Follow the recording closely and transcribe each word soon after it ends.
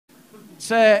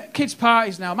kids'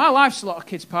 parties now. My life's a lot of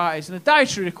kids' parties, and the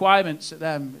dietary requirements at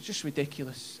them, it's just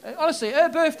ridiculous. Honestly, her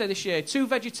birthday this year, 2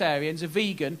 vegetarians, a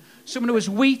vegan, someone who was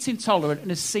wheat intolerant,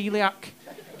 and a celiac.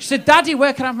 She said, Daddy,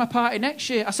 where can I have my party next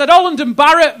year? I said, Holland and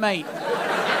Barrett, mate.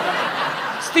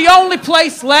 It's the only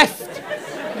place left.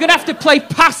 You're going to have to play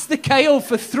Pass the Kale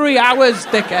for 3 hours,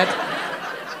 dickhead.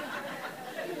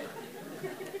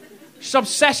 She's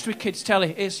obsessed with kids'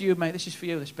 telly. Here's you, mate. This is for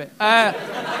you, this bit.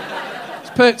 It's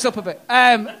perked up a bit.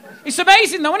 It's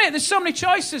amazing, though, isn't it? There's so many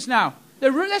choices now.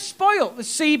 They're spoiled. There's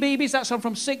CBeebies, that's on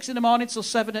from 6 in the morning till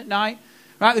 7 at night.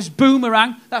 Right, there's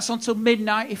Boomerang, that's on till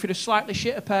midnight if you're a slightly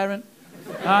shitter parent.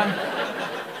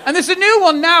 And there's a new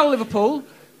one now, Liverpool,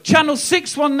 channel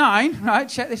 619, right,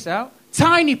 check this out.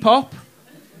 Tiny Pop,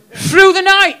 Through the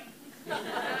Night.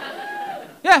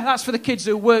 Yeah, that's for the kids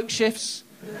who work shifts,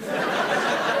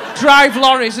 drive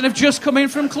lorries and have just come in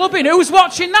from clubbing. Who's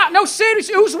watching that? No,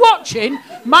 seriously, who's watching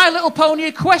My Little Pony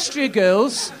Equestria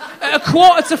Girls at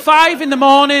 4:45 in the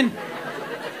morning?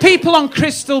 People on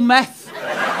crystal meth.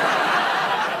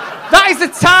 That is the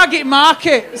target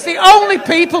market. It's the only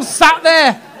people sat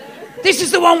there. This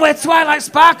is the one where Twilight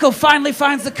Sparkle finally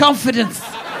finds the confidence.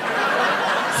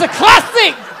 It's a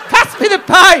classic. Pass me the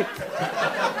pipe.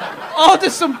 Order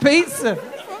some pizza.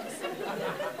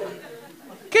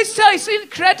 Kids tell you, it's an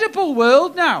incredible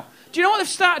world now. Do you know what they've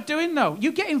started doing, though?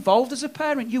 You get involved as a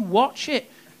parent. You watch it.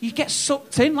 You get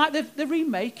sucked in. Like they're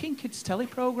remaking kids' telly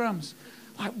programmes.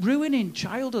 Like ruining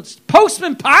childhoods.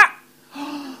 Postman Pat.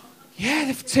 Yeah,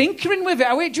 they're tinkering with it.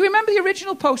 Do you remember the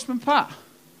original Postman Pat?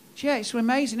 Yeah, it's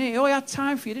amazing. He only had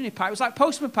time for you, didn't he, Pat? It was like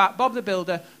Postman Pat, Bob the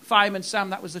Builder, Fireman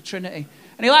Sam. That was the Trinity.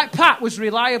 And he, like Pat, was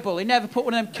reliable. He never put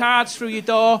one of them cards through your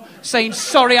door saying,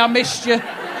 sorry, I missed you.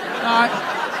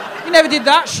 Right. He never did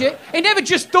that shit. He never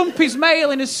just dump his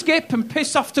mail in a skip and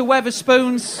piss off to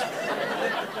Weatherspoons.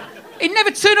 He'd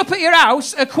never turn up at your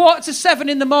house at 6:45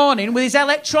 in the morning with his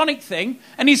electronic thing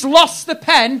and he's lost the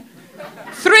pen.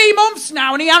 3 months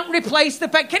now and he hasn't replaced the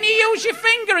pen. Can you use your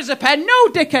finger as a pen? No,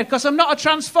 dickhead, because I'm not a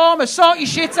transformer. Sort your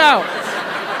shit out.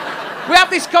 We have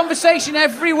this conversation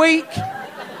every week.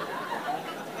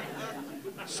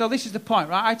 So this is the point,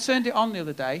 right? I turned it on the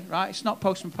other day, right? It's not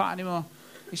Postman Pat anymore.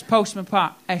 It's Postman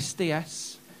Pat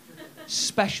SDS.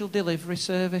 Special Delivery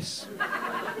Service.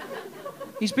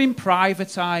 He's been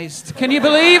privatised. Can you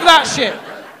believe that shit?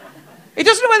 He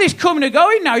doesn't know whether he's coming or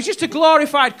going now. He's just a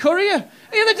glorified courier.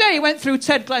 The other day he went through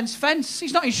Ted Glenn's fence.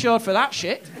 He's not insured for that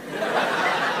shit.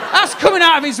 That's coming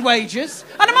out of his wages.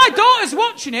 And my daughter's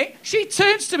watching it. She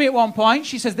turns to me at one point.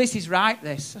 She says, this is right,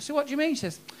 this. I said, what do you mean? She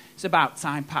says, it's about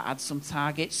time Pat had some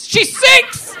targets. She's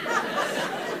 6!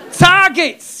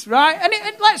 Targets, right? And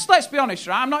let's be honest,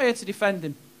 right? I'm not here to defend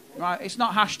him, right? It's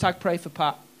not hashtag pray for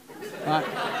Pat, right?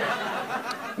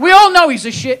 We all know he's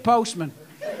a shit postman.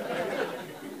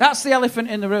 That's the elephant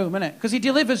in the room, isn't it? Because he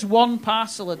delivers 1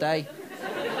 parcel a day.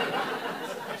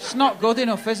 It's not good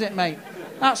enough, is it, mate?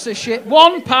 That's a shit.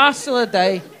 1 parcel a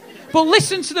day. But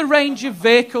listen to the range of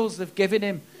vehicles they've given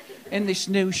him in this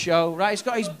new show, right? He's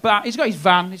got his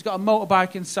van, he's got a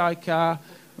motorbike and sidecar,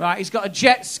 right? He's got a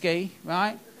jet ski,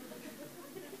 right?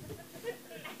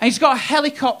 And he's got a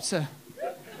helicopter.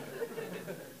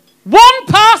 1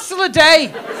 parcel a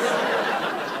day.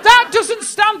 That doesn't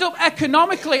stand up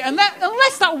economically, and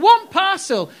unless that 1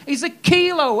 parcel is a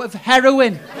kilo of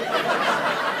heroin.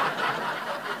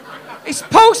 It's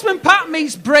Postman Pat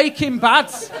meets Breaking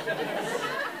Bad.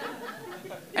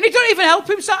 And he don't even help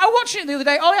himself. I watched it the other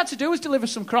day. All he had to do was deliver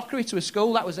some crockery to a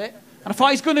school. That was it. And I thought,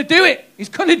 he's going to do it. He's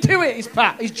going to do it, he's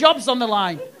Pat. His job's on the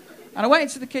line. And I went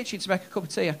into the kitchen to make a cup of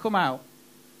tea. I come out.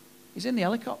 He's in the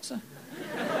helicopter.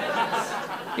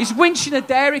 He's winching a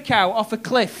dairy cow off a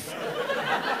cliff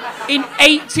in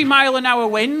 80-mile-an-hour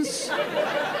winds.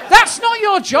 That's not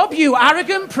your job, you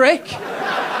arrogant prick.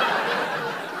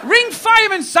 Ring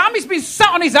Fireman Sam. He's been sat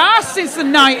on his arse since the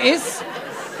 90s.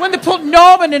 When they put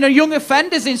Norman in a young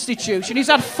offenders institution, he's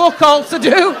had fuck all to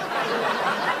do.